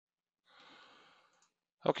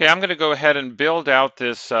Okay, I'm going to go ahead and build out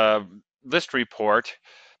this list report.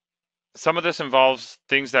 Some of this involves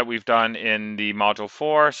things that we've done in the module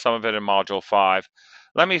 4, some of it in module 5.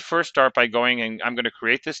 Let me first start by going and I'm going to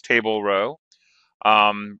create this table row.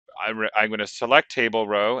 I'm going to select table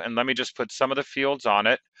row and let me just put some of the fields on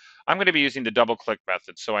it. I'm going to be using the double click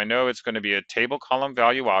method, so I know it's going to be a table column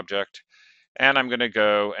value object, and I'm going to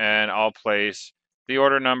go and I'll place the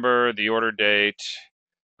order number, the order date,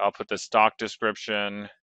 I'll put the stock description,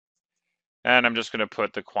 and I'm just going to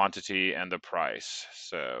put the quantity and the price.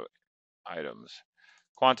 So items,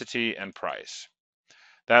 quantity and price.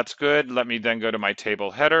 That's good. Let me then go to my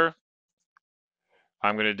table header.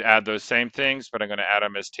 I'm going to add those same things, but I'm going to add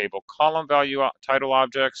them as table column value title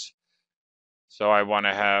objects. So I want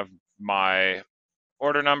to have my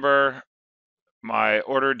order number, my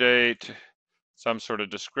order date, some sort of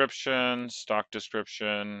description, stock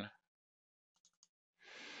description,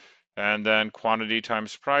 and then quantity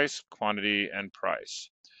times price, quantity and price.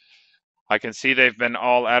 I can see they've been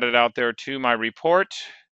all added out there to my report.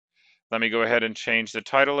 Let me go ahead and change the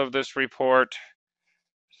title of this report.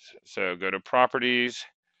 So go to properties,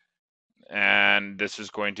 and this is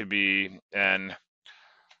going to be an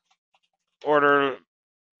order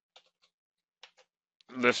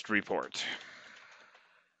list report.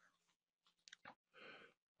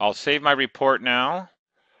 I'll save my report now.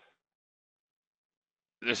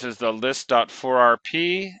 This is the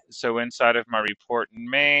list.4rp. So inside of my report in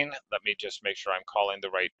main, let me just make sure I'm calling the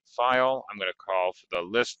right file. I'm going to call for the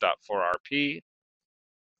list.4rp.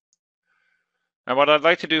 And what I'd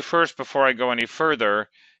like to do first before I go any further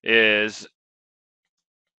is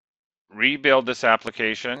rebuild this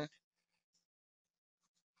application.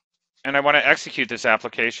 And I want to execute this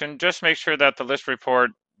application. Just make sure that the list report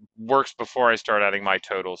works before I start adding my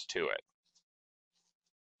totals to it.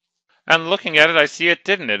 And looking at it, I see it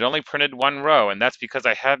didn't. It only printed one row, and that's because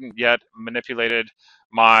I hadn't yet manipulated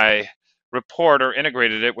my report or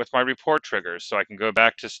integrated it with my report triggers. So I can go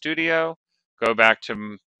back to Studio, go back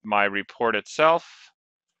to my report itself.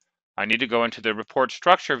 I need to go into the report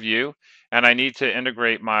structure view, and I need to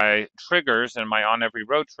integrate my triggers and my on every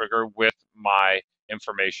row trigger with my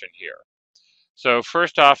information here. So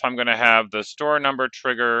first off, I'm going to have the store number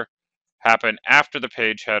trigger happen after the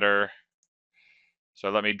page header. So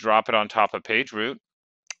let me drop it on top of page root.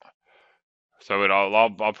 So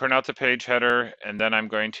I'll print out the page header, and then I'm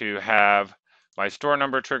going to have my store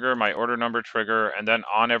number trigger, my order number trigger, and then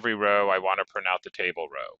on every row, I want to print out the table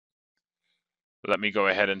row. Let me go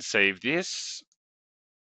ahead and save this.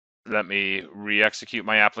 Let me re-execute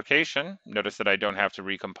my application. Notice that I don't have to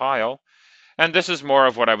recompile. And this is more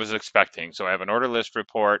of what I was expecting. So I have an order list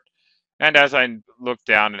report, and as I look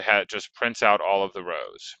down, it just prints out all of the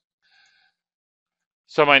rows.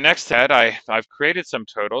 So my next step, I've created some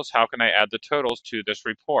totals. How can I add the totals to this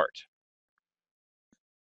report?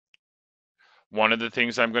 One of the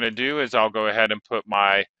things I'm going to do is I'll go ahead and put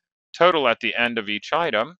my total at the end of each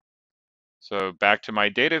item. So back to my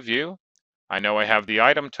data view, I know I have the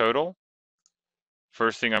item total.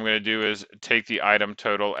 First thing I'm going to do is take the item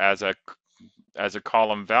total as a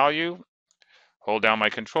column value, hold down my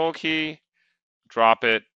control key, drop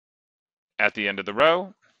it at the end of the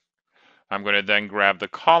row. I'm going to then grab the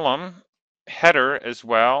column header as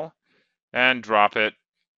well and drop it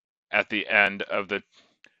at the end of the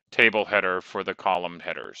table header for the column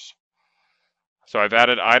headers. So I've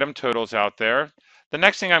added item totals out there. The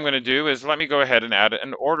next thing I'm going to do is let me go ahead and add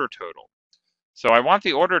an order total. So I want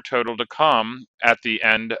the order total to come at the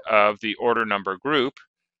end of the order number group.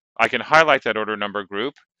 I can highlight that order number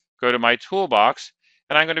group, go to my toolbox,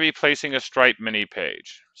 and I'm going to be placing a Stripe mini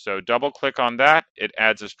page. So double click on that, it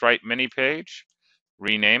adds a Stripe mini page,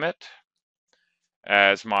 rename it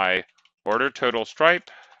as my order total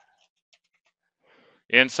Stripe.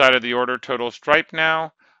 Inside of the order total Stripe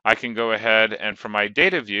now, I can go ahead and from my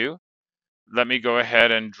data view, let me go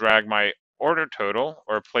ahead and drag my order total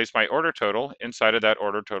or place my order total inside of that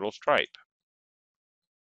order total Stripe.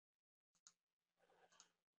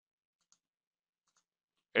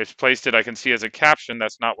 It's placed it, I can see as a caption.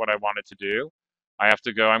 That's not what I wanted to do. I have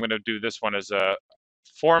to go, I'm going to do this one as a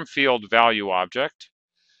form field value object.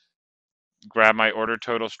 Grab my order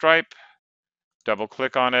total Stripe, double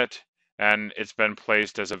click on it, and it's been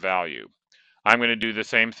placed as a value. I'm going to do the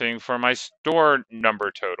same thing for my store number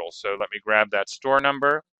total. So let me grab that store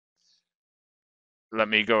number. Let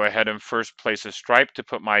me go ahead and first place a stripe to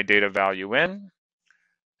put my data value in.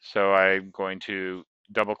 So I'm going to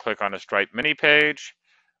double click on a Stripe mini page.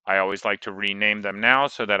 I always like to rename them now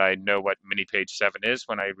so that I know what mini page 7 is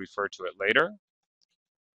when I refer to it later.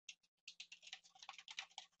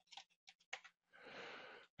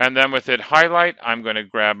 And then with it highlight, I'm going to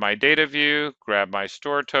grab my data view, grab my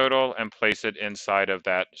store total, and place it inside of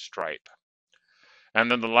that stripe. And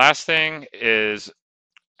then the last thing is,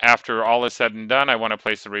 after all is said and done, I want to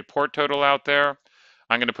place the report total out there.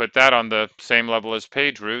 I'm going to put that on the same level as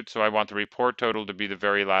page root, so I want the report total to be the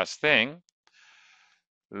very last thing.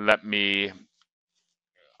 Let me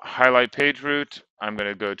highlight page root. I'm going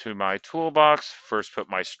to go to my toolbox, first put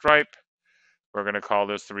my stripe. We're going to call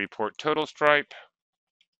this the report total stripe.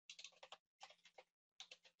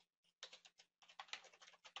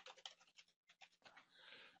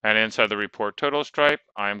 And inside the report total stripe,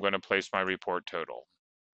 I'm going to place my report total.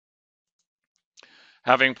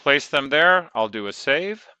 Having placed them there, I'll do a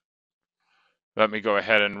save. Let me go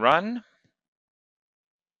ahead and run.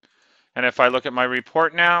 And if I look at my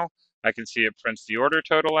report now, I can see it prints the order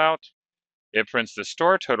total out. It prints the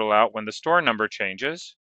store total out when the store number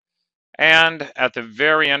changes. And at the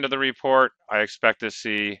very end of the report, I expect to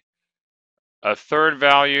see a third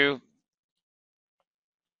value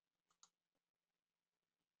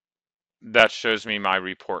that shows me my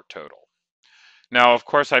report total. Now, of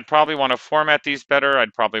course, I'd probably want to format these better.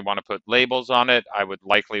 I'd probably want to put labels on it. I would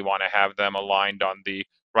likely want to have them aligned on the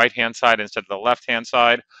right-hand side instead of the left-hand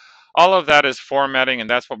side. All of that is formatting, and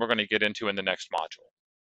that's what we're going to get into in the next module.